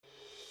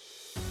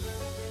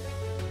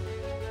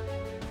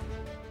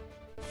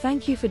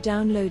Thank you for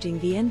downloading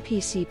the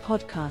NPC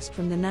podcast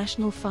from the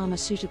National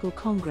Pharmaceutical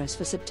Congress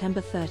for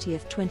September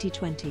 30th,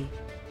 2020.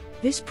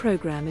 This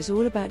program is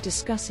all about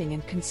discussing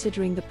and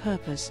considering the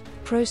purpose,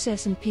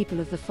 process and people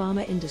of the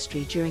pharma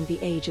industry during the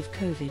age of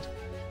COVID.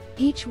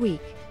 Each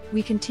week,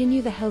 we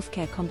continue the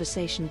healthcare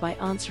conversation by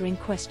answering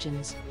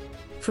questions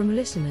from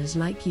listeners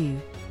like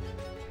you.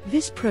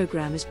 This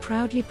program is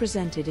proudly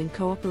presented in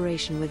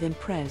cooperation with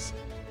Imprez.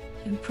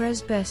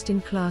 Imprez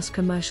best-in-class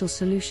commercial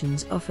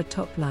solutions offer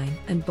top-line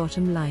and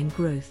bottom-line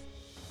growth.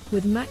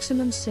 With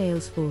maximum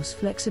sales force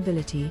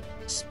flexibility,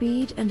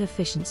 speed and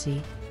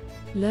efficiency.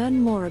 Learn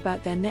more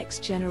about their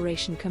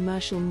next-generation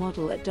commercial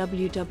model at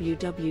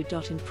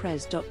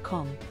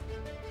www.imprez.com.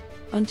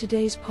 On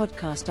today's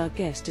podcast, our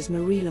guest is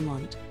Marie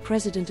Lamont,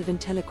 President of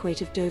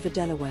Intelliquate of Dover,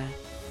 Delaware.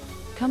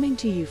 Coming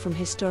to you from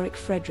historic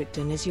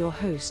Fredericton is your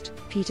host,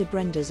 Peter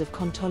Brenders of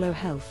Contolo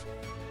Health.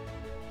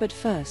 But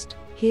first,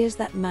 here's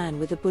that man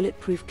with a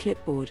bulletproof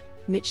clipboard,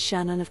 Mitch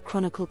Shannon of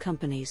Chronicle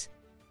Companies.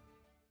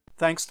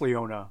 Thanks,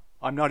 Leona.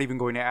 I'm not even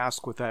going to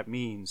ask what that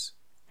means.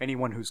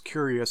 Anyone who's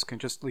curious can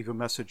just leave a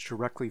message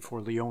directly for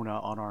Leona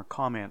on our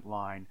comment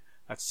line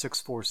at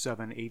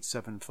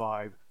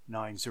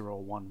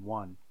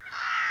 647-875-9011.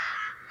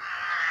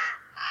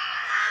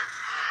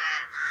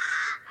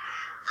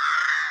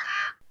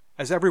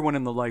 As everyone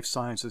in the life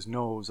sciences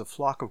knows, a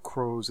flock of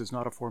crows is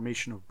not a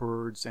formation of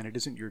birds, and it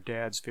isn't your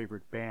dad's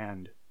favorite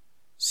band.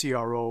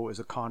 CRO is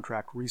a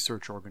contract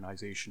research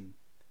organization.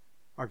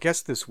 Our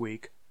guest this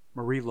week,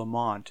 Marie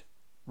Lamont,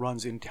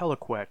 runs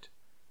Intelliquate,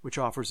 which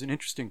offers an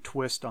interesting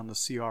twist on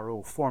the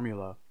CRO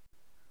formula.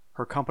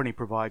 Her company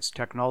provides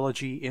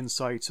technology,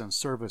 insights, and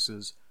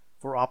services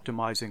for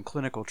optimizing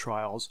clinical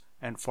trials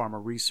and pharma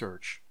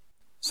research.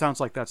 Sounds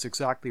like that's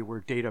exactly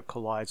where data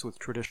collides with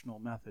traditional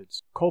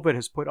methods. COVID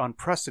has put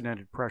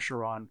unprecedented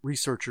pressure on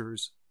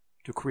researchers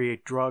to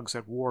create drugs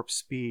at warp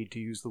speed, to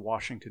use the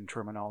Washington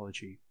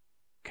terminology.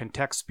 Can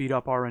tech speed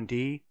up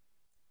R&D?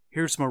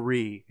 Here's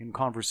Marie in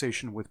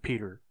conversation with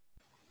Peter.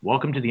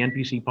 Welcome to the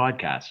NPC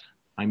podcast.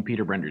 I'm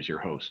Peter Brenders, your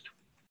host.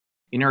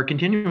 In our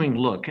continuing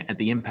look at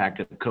the impact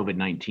of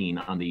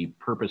COVID-19 on the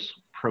purpose,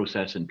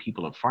 process, and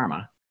people of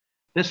pharma,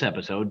 this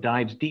episode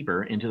dives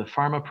deeper into the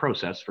pharma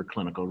process for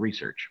clinical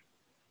research.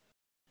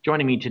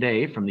 Joining me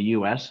today from the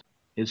U.S.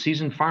 is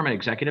seasoned pharma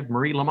executive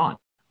Marie Lamont,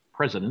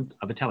 President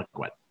of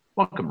Intelliquate.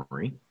 Welcome,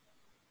 Marie.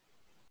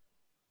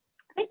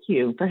 Thank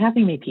you for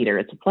having me, Peter.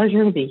 It's a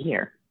pleasure to be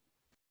here.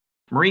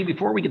 Marie,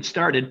 before we get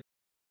started,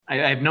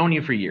 I've known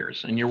you for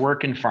years and your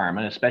work in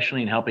pharma,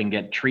 especially in helping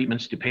get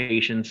treatments to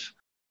patients.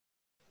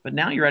 But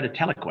now you're at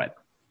Intelliquate.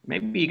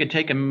 Maybe you could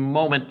take a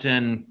moment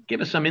and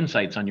give us some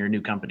insights on your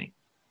new company.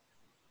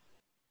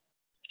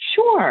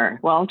 Sure.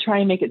 Well, I'll try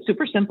and make it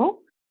super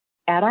simple.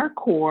 At our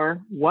core,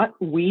 what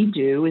we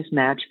do is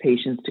match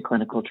patients to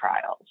clinical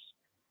trials.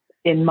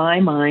 In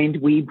my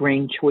mind, we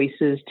bring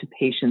choices to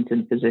patients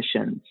and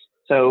physicians.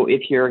 So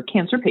if you're a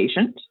cancer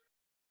patient,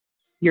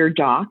 your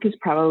doc is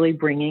probably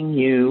bringing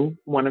you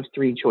one of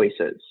three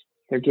choices.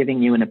 They're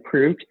giving you an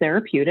approved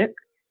therapeutic,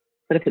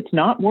 but if it's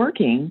not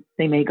working,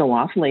 they may go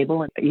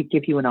off-label and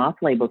give you an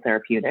off-label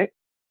therapeutic,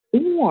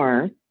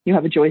 or you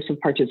have a choice of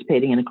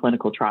participating in a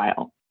clinical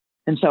trial.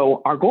 And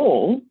so our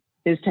goal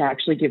is to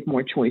actually give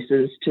more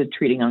choices to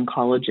treating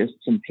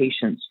oncologists and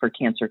patients for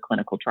cancer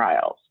clinical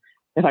trials.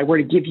 If I were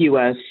to give you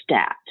a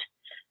stat,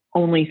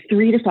 only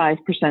 3 to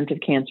 5% of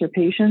cancer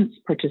patients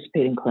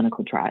participate in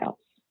clinical trials.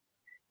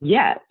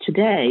 Yet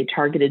today,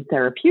 targeted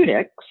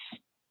therapeutics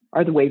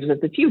are the waves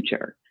of the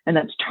future, and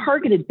that's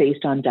targeted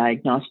based on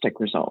diagnostic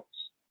results.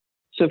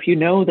 So if you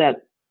know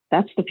that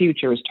that's the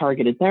future is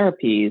targeted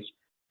therapies,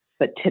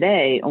 but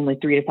today only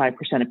 3 to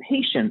 5% of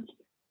patients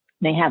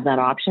may have that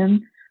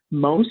option,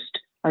 most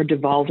are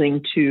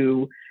devolving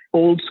to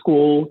old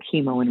school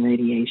chemo and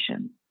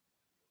radiation.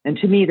 And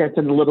to me, that's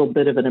a little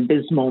bit of an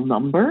abysmal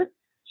number.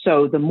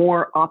 So the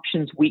more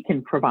options we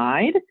can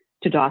provide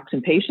to docs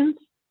and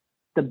patients,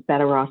 the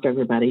better off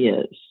everybody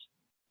is.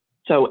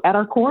 So at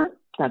our core,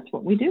 that's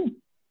what we do.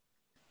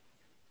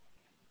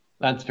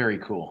 That's very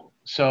cool.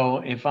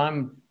 So if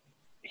I'm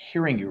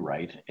hearing you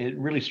right, it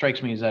really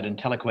strikes me as that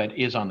Intelliquate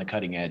is on the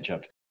cutting edge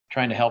of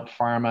trying to help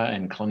pharma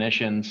and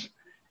clinicians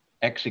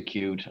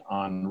execute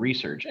on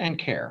research and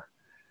care.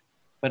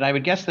 But I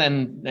would guess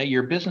then that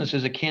your business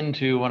is akin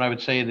to what I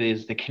would say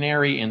is the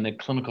canary in the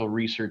clinical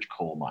research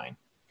coal mine.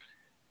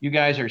 You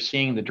guys are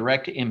seeing the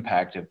direct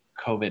impact of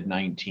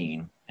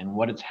COVID-19 and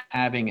what it's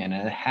having and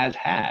it has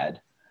had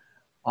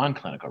on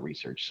clinical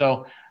research.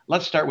 So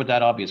let's start with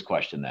that obvious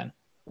question then.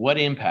 What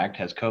impact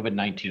has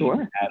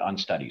COVID-19 had on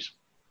studies?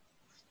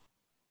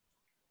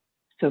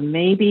 So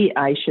maybe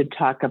I should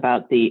talk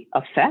about the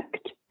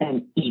effect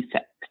and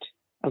effect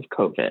of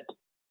COVID.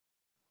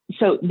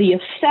 So the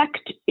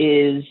effect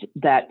is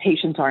that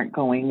patients aren't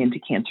going into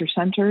cancer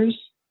centers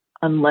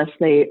unless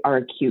they are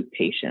acute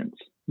patients.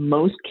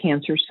 Most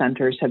cancer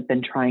centers have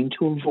been trying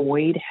to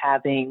avoid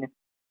having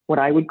what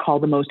I would call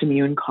the most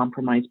immune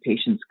compromised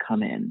patients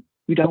come in.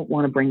 You don't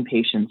want to bring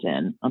patients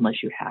in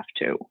unless you have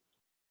to.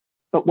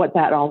 But what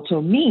that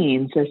also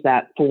means is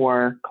that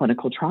for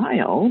clinical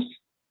trials,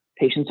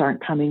 patients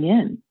aren't coming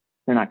in.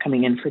 They're not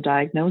coming in for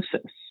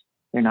diagnosis.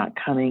 They're not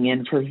coming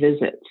in for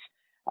visits.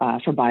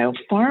 For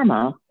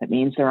biopharma, that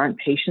means there aren't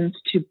patients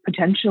to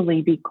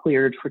potentially be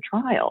cleared for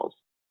trials.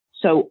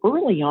 So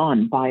early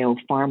on,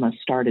 biopharma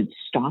started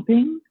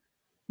stopping,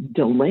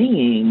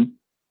 delaying,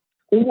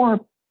 or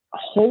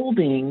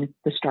holding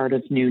the start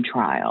of new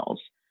trials.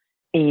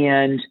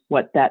 And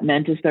what that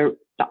meant is the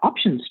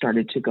options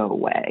started to go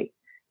away.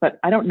 But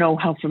I don't know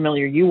how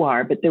familiar you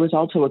are, but there was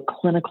also a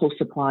clinical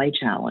supply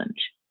challenge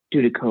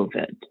due to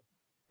COVID.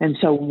 And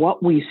so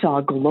what we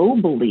saw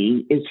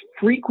globally is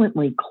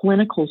frequently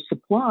clinical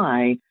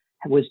supply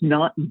was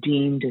not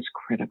deemed as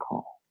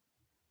critical.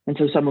 And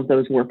so some of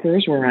those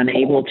workers were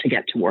unable to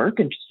get to work,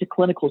 and just the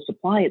clinical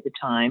supply at the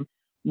time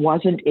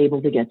wasn't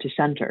able to get to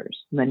centers.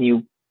 And then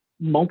you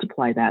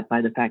multiply that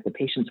by the fact that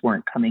patients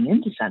weren't coming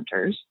into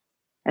centers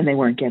and they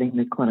weren't getting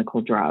the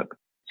clinical drug.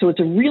 So it's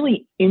a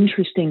really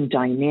interesting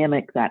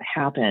dynamic that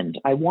happened.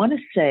 I want to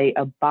say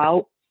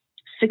about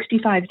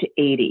 65 to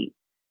 80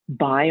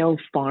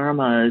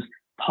 biopharmas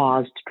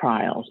paused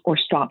trials or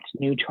stopped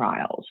new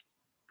trials.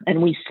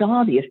 And we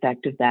saw the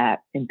effect of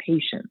that in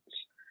patients.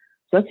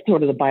 So that's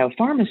sort of the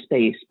biopharma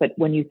space. But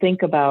when you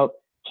think about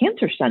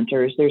cancer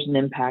centers, there's an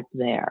impact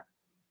there.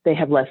 They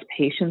have less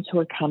patients who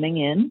are coming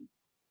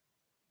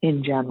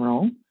in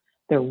general.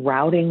 They're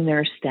routing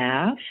their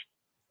staff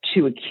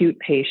to acute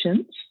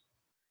patients.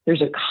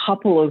 There's a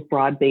couple of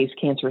broad-based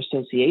cancer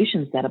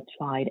associations that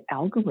applied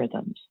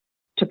algorithms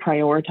to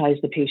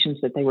prioritize the patients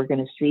that they were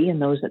going to see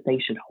and those that they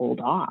should hold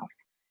off.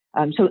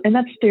 And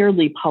that's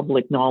fairly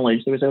public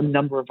knowledge. There was a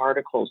number of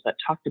articles that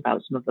talked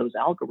about some of those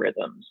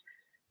algorithms,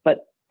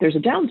 but there's a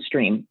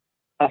downstream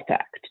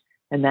effect,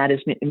 and that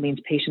is it means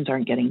patients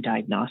aren't getting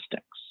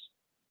diagnostics.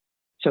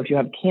 So if you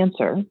have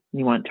cancer and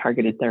you want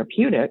targeted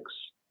therapeutics,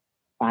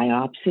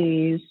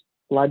 biopsies,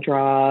 blood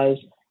draws,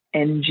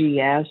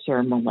 NGS,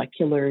 or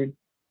molecular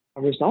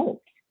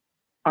results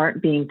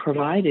aren't being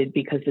provided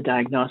because the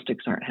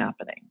diagnostics aren't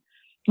happening.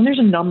 And there's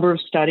a number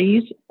of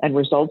studies and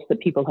results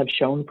that people have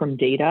shown from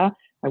data.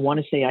 I want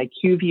to say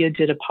IQVIA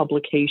did a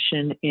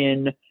publication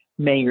in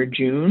May or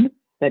June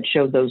that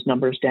showed those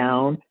numbers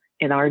down.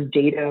 In our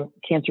data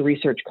cancer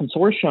research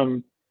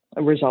consortium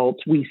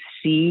results, we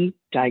see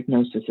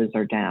diagnoses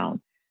are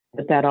down,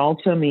 but that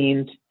also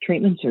means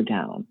treatments are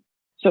down.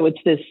 So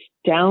it's this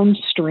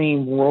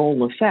downstream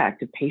role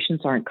effect. If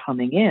patients aren't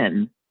coming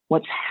in,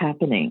 what's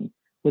happening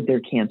with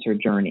their cancer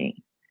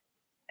journey?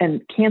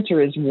 And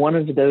cancer is one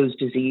of those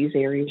disease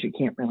areas you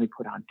can't really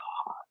put on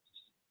pause.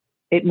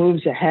 It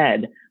moves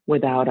ahead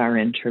without our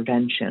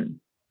intervention.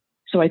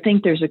 So I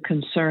think there's a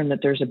concern that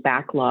there's a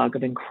backlog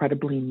of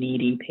incredibly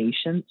needy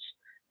patients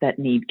that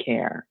need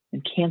care.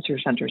 And cancer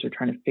centers are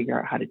trying to figure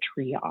out how to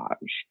triage,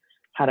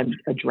 how to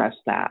address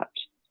that.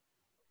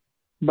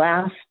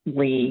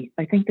 Lastly,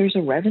 I think there's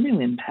a revenue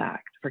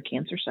impact for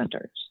cancer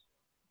centers.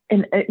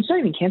 And it's not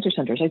even cancer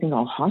centers. I think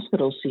all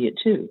hospitals see it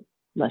too.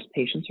 Less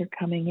patients are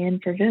coming in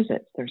for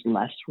visits. There's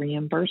less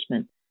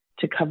reimbursement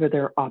to cover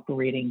their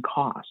operating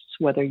costs,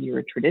 whether you're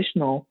a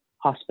traditional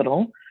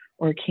hospital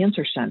or a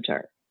cancer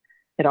center.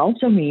 It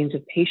also means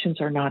if patients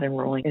are not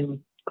enrolling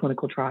in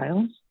clinical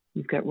trials,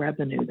 you've got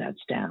revenue that's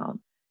down.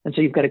 And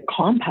so you've got a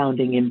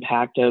compounding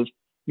impact of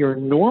your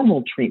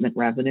normal treatment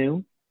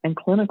revenue and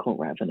clinical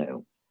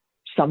revenue.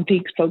 Some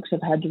folks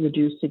have had to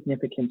reduce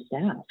significant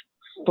staff,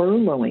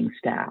 furloughing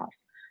staff.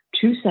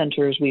 2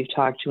 centers we've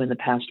talked to in the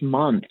past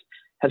month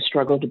have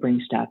struggled to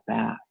bring staff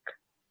back.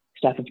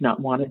 Staff have not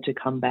wanted to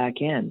come back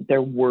in.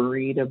 They're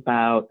worried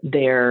about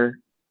their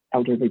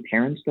elderly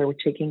parents they were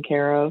taking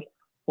care of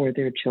or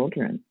their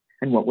children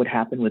and what would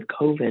happen with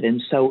COVID.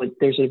 And so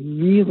there's a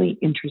really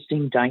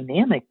interesting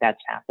dynamic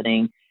that's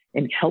happening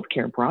in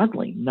healthcare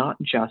broadly, not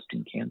just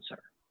in cancer.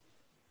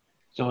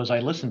 So as I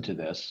listen to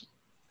this,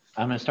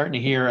 I'm starting to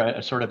hear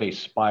a sort of a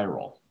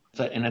spiral.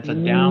 It's a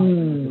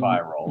down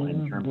spiral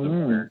in terms of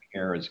where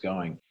care is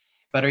going.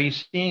 But are you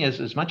seeing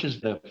as much as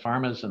the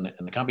pharmas and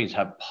the companies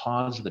have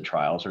paused the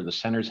trials, or the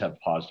centers have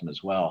paused them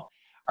as well,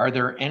 are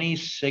there any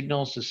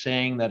signals to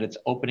saying that it's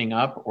opening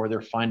up or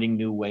they're finding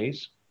new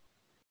ways?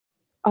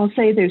 I'll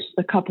say there's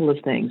a couple of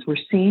things. We're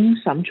seeing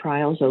some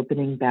trials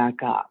opening back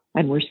up,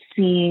 and we're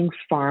seeing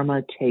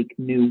pharma take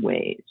new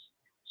ways.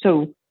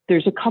 So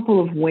there's a couple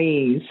of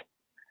ways,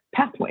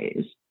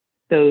 pathways,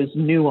 those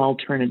new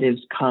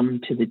alternatives come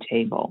to the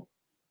table.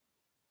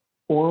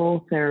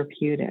 Oral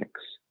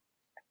therapeutics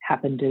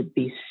happen to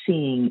be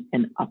seeing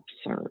an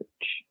upsurge,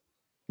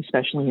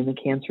 especially in the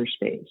cancer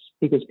space,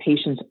 because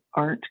patients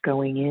aren't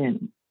going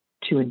in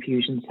to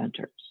infusion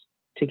centers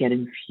to get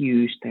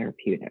infused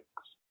therapeutics.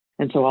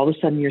 And so all of a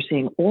sudden you're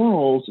seeing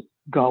orals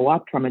go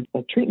up from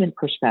a treatment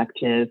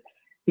perspective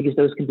because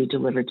those can be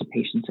delivered to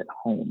patients at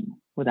home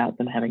without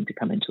them having to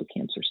come into a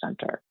cancer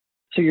center.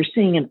 So you're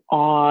seeing an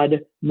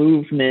odd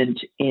movement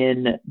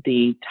in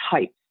the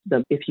type,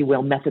 if you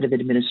will, method of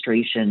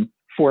administration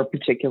for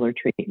particular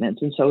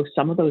treatments. And so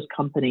some of those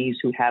companies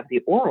who have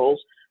the orals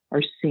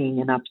are seeing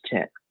an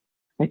uptick.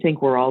 I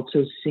think we're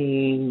also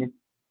seeing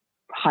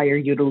higher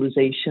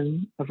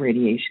utilization of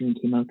radiation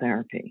and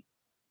chemotherapy.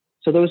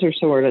 So those are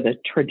sort of the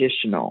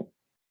traditional.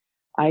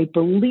 I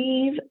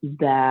believe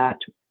that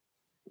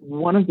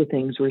one of the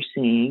things we're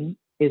seeing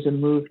is a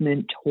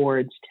movement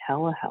towards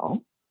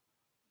telehealth.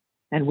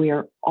 And we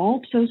are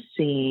also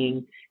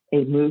seeing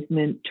a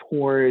movement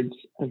towards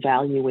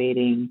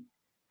evaluating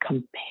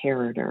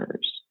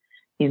comparators.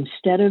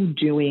 Instead of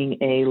doing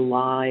a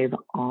live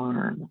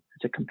arm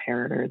as a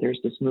comparator, there's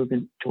this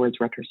movement towards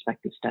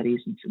retrospective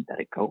studies and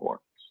synthetic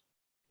cohorts.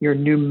 Your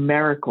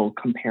numerical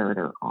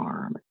comparator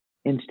arm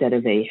instead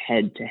of a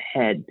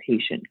head-to-head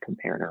patient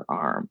comparator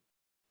arm.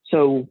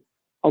 So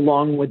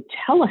along with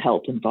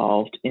telehealth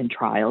involved in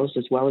trials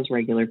as well as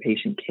regular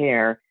patient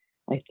care,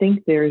 I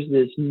think there's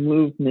this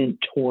movement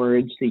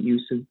towards the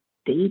use of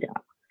data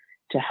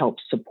to help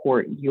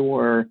support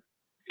your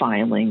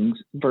filings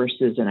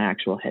versus an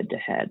actual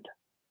head-to-head.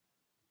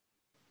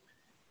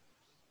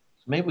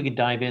 So maybe we could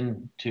dive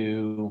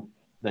into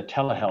the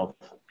telehealth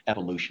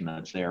evolution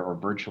that's there, or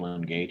virtual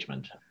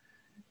engagement.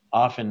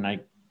 Often I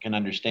can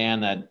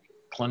understand that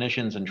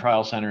clinicians and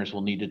trial centers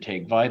will need to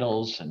take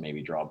vitals and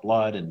maybe draw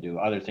blood and do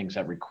other things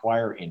that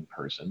require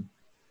in-person.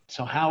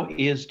 So how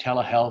is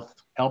telehealth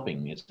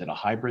helping? Is it a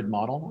hybrid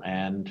model?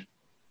 And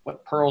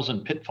what pearls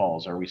and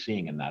pitfalls are we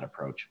seeing in that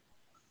approach?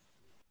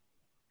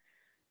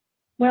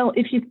 Well,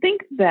 if you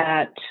think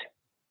that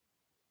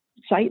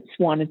sites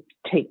want to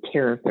take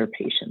care of their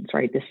patients,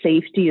 right? The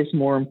safety is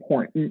more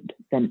important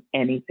than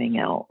anything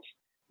else.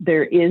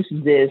 There is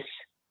this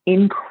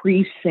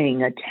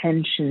increasing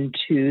attention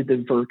to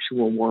the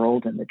virtual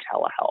world and the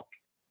telehealth.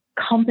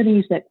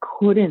 Companies that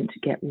couldn't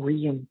get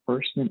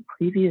reimbursement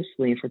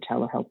previously for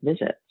telehealth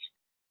visits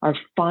are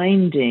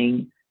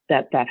finding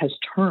that that has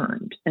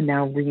turned, and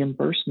now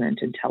reimbursement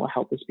and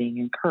telehealth is being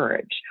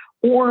encouraged,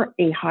 or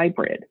a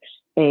hybrid,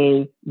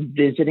 a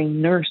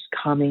visiting nurse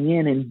coming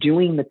in and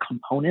doing the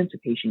components a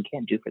patient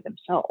can't do for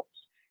themselves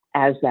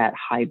as that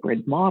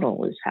hybrid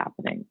model is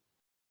happening.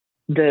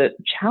 The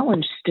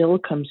challenge still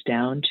comes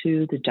down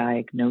to the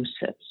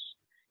diagnosis.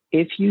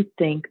 If you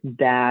think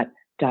that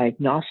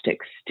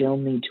diagnostics still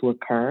need to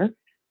occur,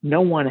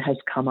 no one has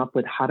come up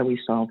with how do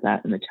we solve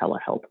that in the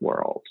telehealth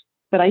world.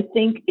 But I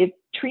think if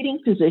treating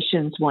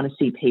physicians want to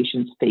see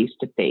patients face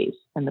to face,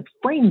 and the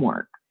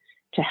framework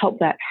to help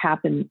that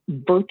happen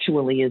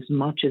virtually as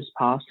much as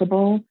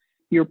possible,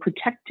 you're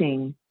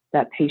protecting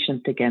that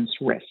patient against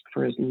risk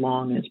for as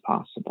long as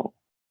possible.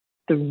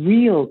 The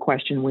real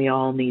question we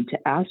all need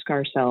to ask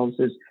ourselves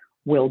is,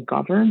 will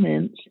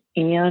government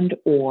and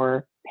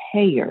or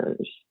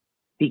payers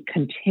be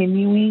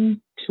continuing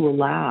to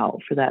allow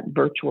for that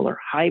virtual or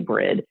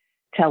hybrid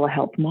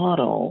telehealth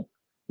model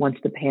once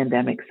the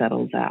pandemic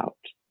settles out?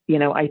 You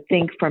know, I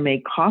think from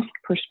a cost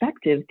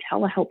perspective,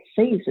 telehealth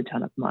saves a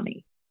ton of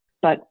money,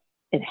 but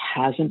it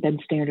hasn't been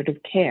standard of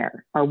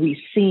care. Are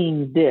we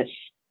seeing this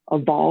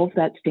evolve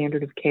that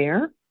standard of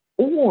care,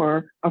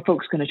 or are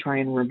folks going to try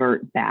and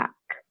revert back?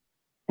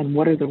 And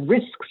what are the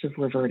risks of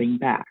reverting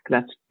back?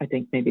 That's, I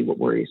think, maybe what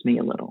worries me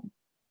a little.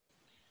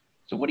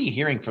 So what are you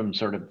hearing from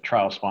sort of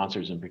trial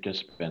sponsors and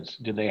participants?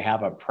 Do they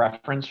have a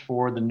preference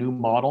for the new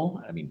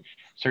model? I mean,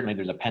 certainly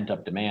there's a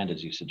pent-up demand,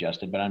 as you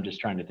suggested, but I'm just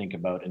trying to think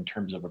about in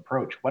terms of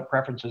approach, what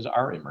preferences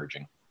are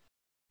emerging?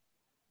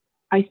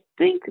 I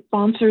think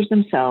sponsors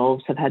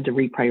themselves have had to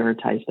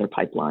reprioritize their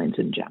pipelines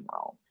in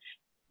general,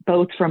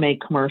 both from a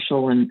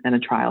commercial and a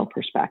trial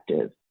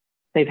perspective.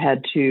 They've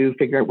had to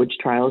figure out which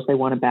trials they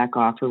want to back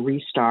off or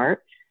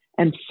restart.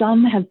 And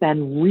some have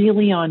been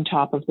really on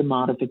top of the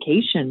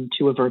modification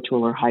to a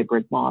virtual or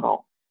hybrid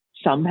model.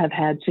 Some have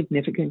had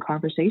significant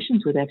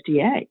conversations with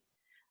FDA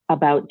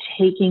about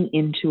taking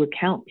into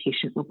account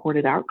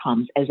patient-reported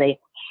outcomes as a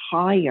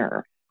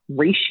higher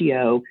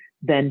ratio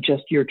than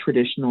just your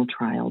traditional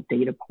trial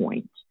data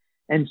point.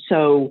 And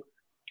so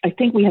I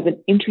think we have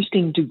an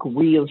interesting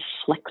degree of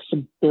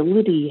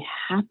flexibility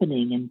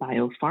happening in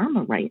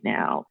biopharma right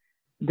now.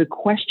 The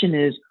question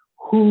is,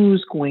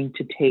 who's going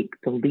to take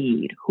the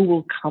lead? Who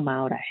will come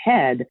out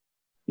ahead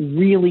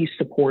really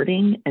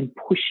supporting and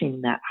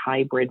pushing that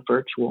hybrid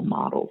virtual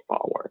model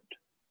forward?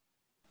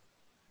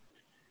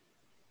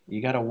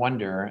 You got to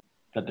wonder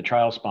that the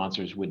trial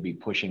sponsors would be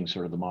pushing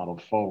sort of the model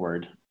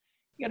forward.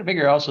 You got to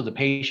figure also the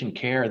patient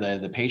care,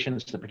 the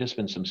patients, the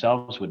participants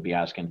themselves would be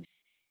asking,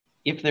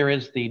 if there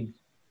is the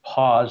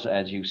pause,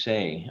 as you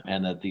say,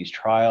 and that these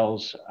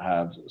trials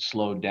have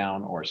slowed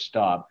down or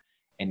stopped,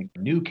 and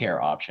new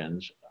care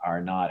options are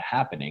not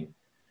happening,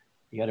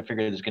 you got to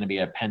figure there's going to be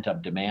a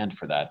pent-up demand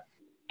for that.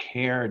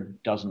 Care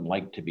doesn't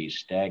like to be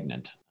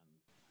stagnant.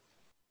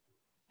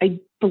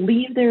 I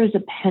believe there is a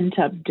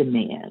pent-up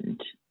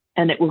demand,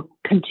 and it will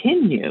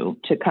continue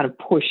to kind of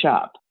push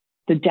up.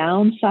 The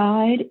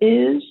downside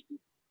is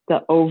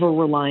the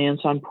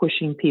over-reliance on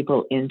pushing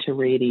people into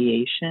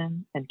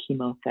radiation and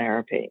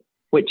chemotherapy,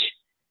 which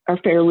are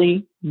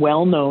fairly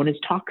well known as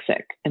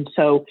toxic. And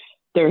so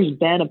there's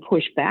been a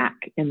pushback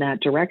in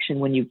that direction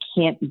when you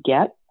can't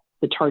get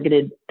the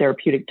targeted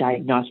therapeutic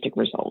diagnostic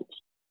results.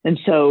 And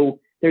so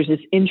there's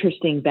this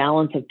interesting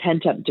balance of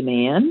pent-up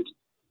demand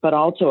but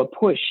also a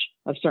push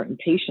of certain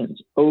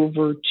patients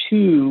over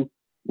to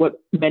what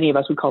many of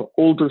us would call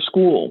older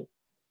school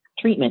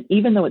treatment.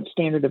 Even though it's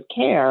standard of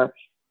care,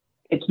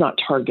 it's not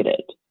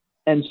targeted.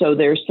 And so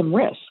there's some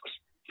risks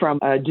from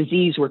a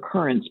disease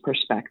recurrence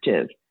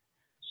perspective.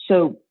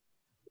 So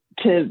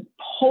to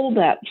pull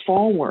that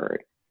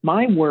forward,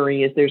 my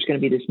worry is there's going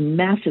to be this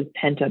massive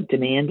pent-up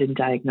demand in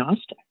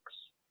diagnostics.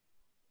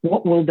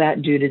 What will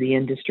that do to the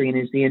industry, and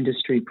is the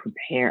industry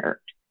prepared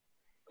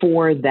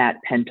for that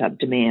pent-up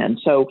demand?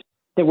 So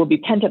there will be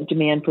pent-up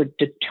demand for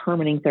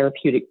determining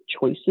therapeutic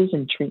choices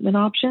and treatment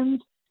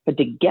options, but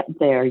to get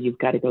there, you've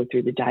got to go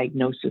through the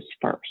diagnosis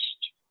first.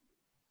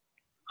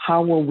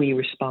 How will we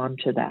respond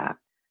to that?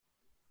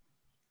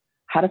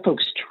 How do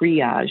folks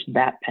triage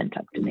that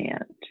pent-up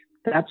demand?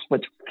 That's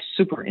what's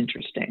super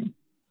interesting.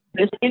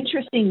 This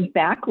interesting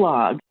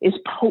backlog is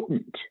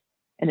potent,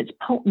 and it's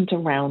potent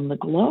around the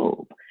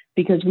globe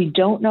because we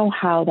don't know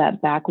how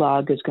that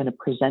backlog is going to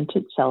present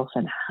itself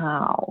and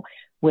how.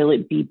 Will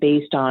it be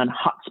based on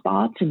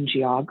hotspots and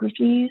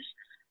geographies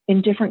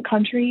in different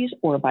countries,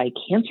 or by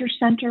cancer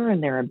center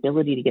and their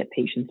ability to get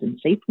patients in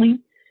safely?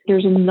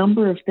 There's a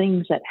number of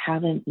things that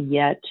haven't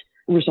yet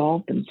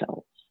resolved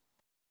themselves.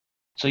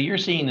 So you're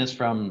seeing this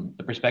from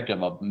the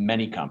perspective of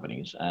many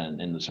companies and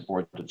in the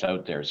support that's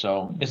out there.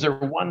 So is there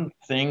one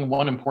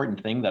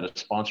important thing that a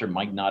sponsor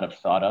might not have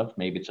thought of?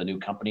 Maybe it's a new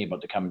company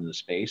about to come into the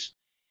space,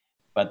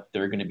 but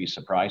they're going to be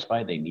surprised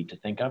by, they need to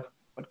think of.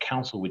 What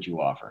counsel would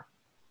you offer?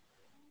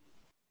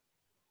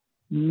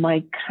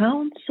 My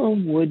counsel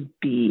would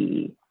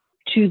be,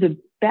 to the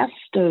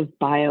best of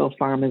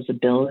biopharma's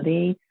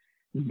ability,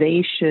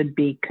 they should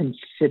be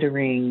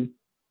considering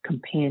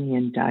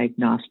companion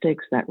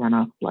diagnostics that run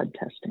off blood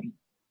testing.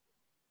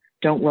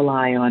 Don't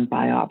rely on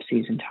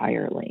biopsies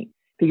entirely,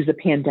 because the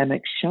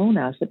pandemic's shown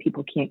us that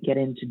people can't get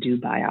in to do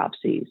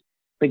biopsies,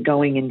 but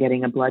going and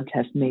getting a blood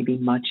test may be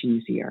much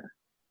easier.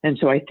 And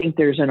so I think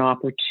there's an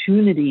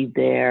opportunity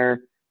there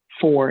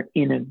for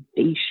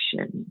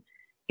innovation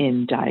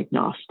in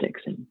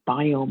diagnostics and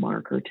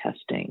biomarker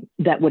testing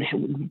that would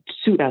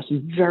suit us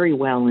very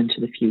well into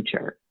the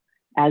future.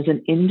 As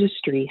an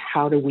industry,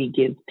 how do we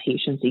give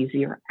patients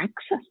easier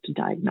access to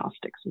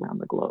diagnostics around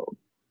the globe?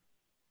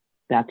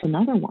 That's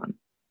another one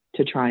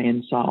to try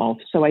and solve.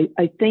 So I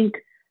think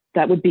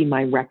that would be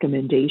my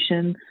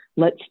recommendation.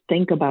 Let's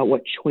think about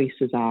what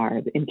choices are.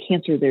 In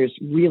cancer, there's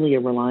really a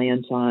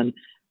reliance on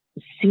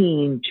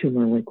seeing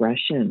tumor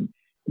regression,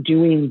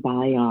 doing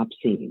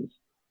biopsies.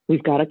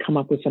 We've got to come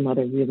up with some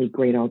other really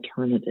great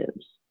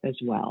alternatives as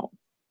well.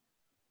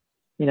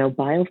 You know,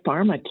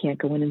 biopharma can't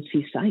go in and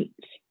see sites.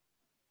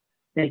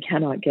 They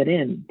cannot get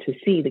in to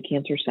see the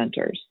cancer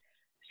centers.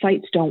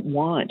 Sites don't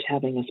want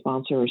having a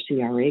sponsor or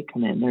CRA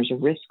come in. There's a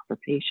risk for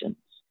patients.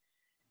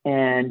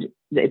 And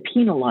it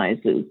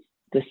penalizes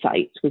the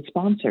sites with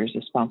sponsors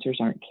if sponsors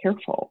aren't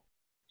careful.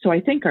 So I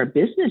think our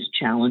business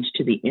challenge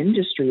to the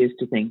industry is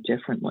to think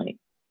differently.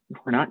 If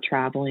we're not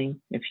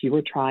traveling, if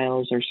fewer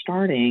trials are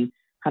starting,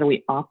 how do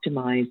we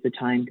optimize the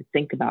time to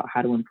think about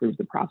how to improve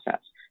the process?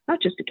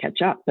 Not just to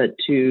catch up, but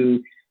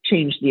to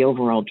change the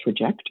overall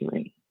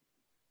trajectory.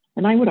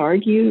 And I would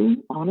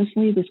argue,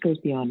 honestly, this goes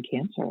beyond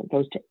cancer. It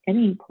goes to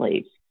any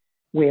place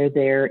where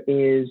there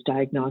is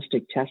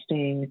diagnostic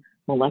testing,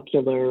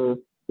 molecular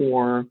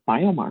or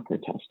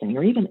biomarker testing,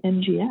 or even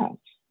NGS.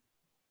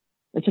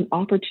 It's an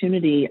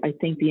opportunity I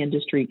think the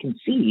industry can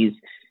seize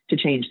to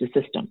change the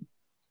system.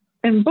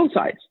 And both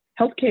sides,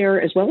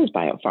 healthcare as well as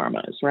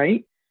biopharmas,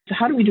 right? So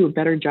how do we do a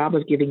better job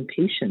of giving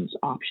patients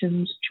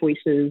options,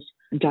 choices,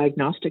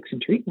 diagnostics,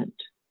 and treatment?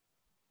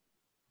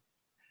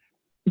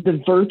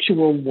 The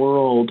virtual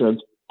world of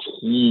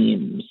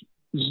Teams,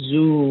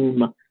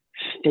 Zoom,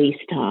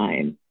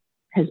 FaceTime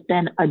has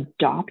been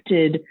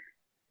adopted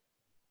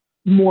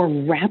more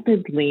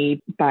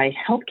rapidly by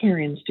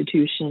healthcare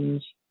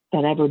institutions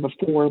than ever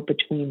before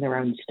between their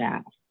own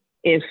staff.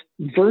 If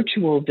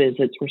virtual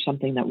visits were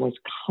something that was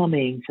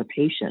coming for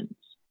patients,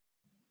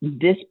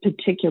 this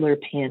particular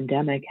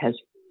pandemic has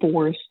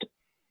forced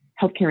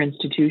healthcare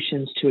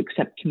institutions to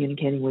accept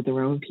communicating with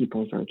their own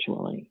people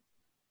virtually,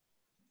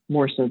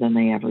 more so than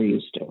they ever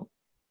used to.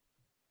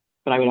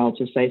 But I would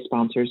also say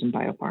sponsors and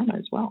biopharma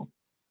as well.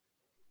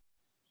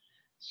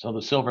 So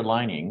the silver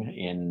lining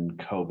in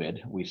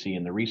COVID we see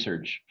in the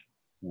research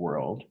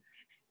world,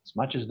 as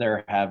much as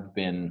there have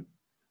been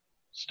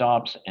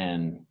stops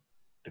and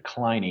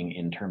declining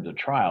in terms of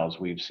trials,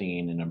 we've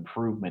seen an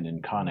improvement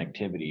in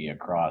connectivity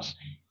across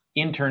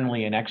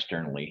internally and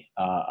externally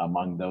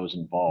among those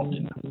involved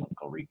in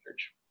clinical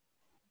research.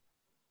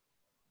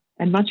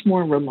 And much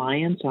more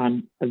reliance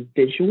on a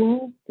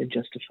visual than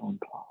just a phone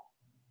call.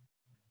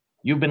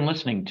 You've been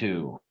listening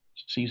to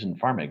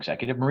seasoned pharma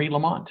executive Marie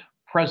Lamont,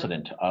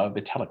 president of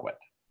Inteliquet.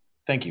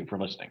 Thank you for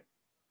listening.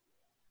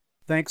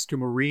 Thanks to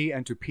Marie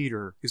and to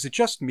Peter. Is it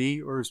just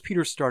me, or is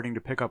Peter starting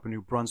to pick up a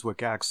New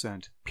Brunswick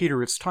accent?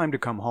 Peter, it's time to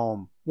come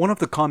home. One of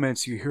the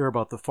comments you hear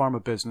about the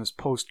pharma business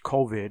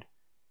post-COVID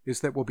is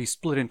that we'll be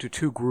split into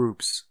two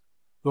groups: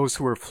 those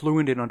who are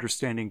fluent in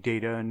understanding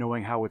data and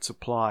knowing how it's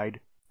applied,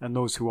 and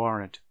those who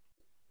aren't.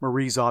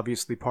 Marie's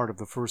obviously part of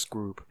the first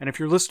group. And if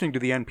you're listening to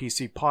the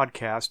NPC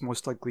podcast,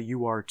 most likely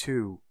you are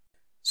too.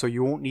 So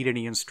you won't need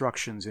any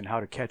instructions in how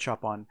to catch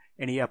up on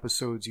any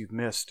episodes you've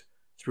missed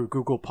through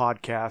Google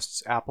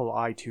Podcasts, Apple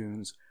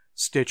iTunes,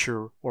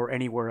 Stitcher, or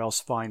anywhere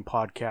else fine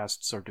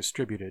podcasts are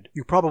distributed.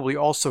 You probably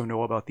also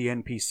know about the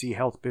NPC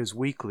Health Biz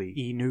Weekly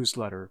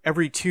e-newsletter.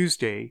 Every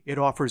Tuesday, it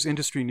offers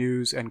industry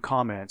news and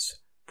comments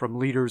from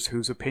leaders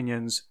whose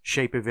opinions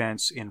shape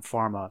events in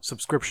pharma.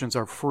 Subscriptions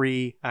are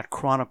free at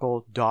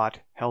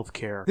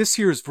chronicle.healthcare. This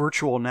year's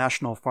virtual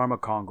National Pharma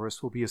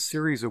Congress will be a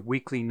series of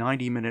weekly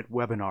 90-minute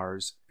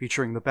webinars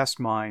featuring the best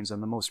minds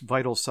on the most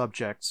vital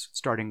subjects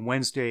starting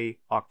Wednesday,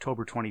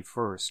 October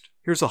 21st.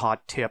 Here's a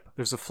hot tip.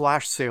 There's a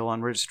flash sale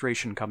on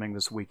registration coming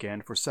this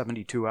weekend for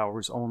 72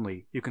 hours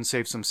only. You can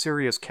save some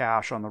serious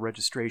cash on the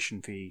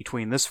registration fee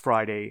between this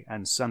Friday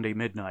and Sunday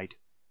midnight.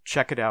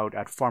 Check it out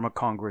at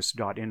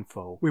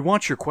pharmacongress.info. We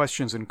want your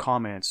questions and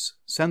comments.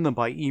 Send them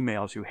by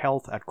email to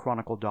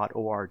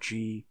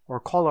health@chronicle.org or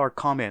call our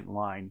comment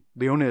line.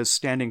 Leona is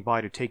standing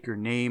by to take your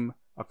name,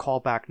 a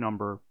callback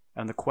number,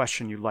 and the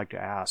question you'd like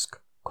to ask.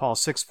 Call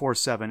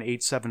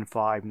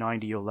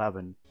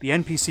 647-875-9011. The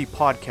NPC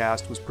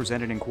podcast was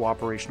presented in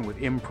cooperation with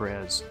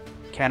Imprez,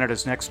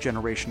 Canada's next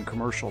generation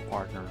commercial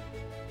partner.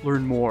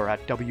 Learn more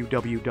at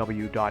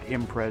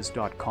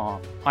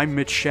www.imprez.com. I'm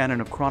Mitch Shannon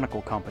of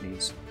Chronicle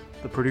Companies.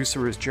 The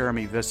producer is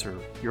Jeremy Visser.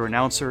 Your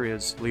announcer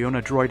is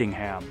Leona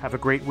Droidingham. Have a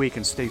great week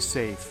and stay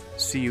safe.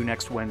 See you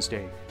next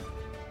Wednesday.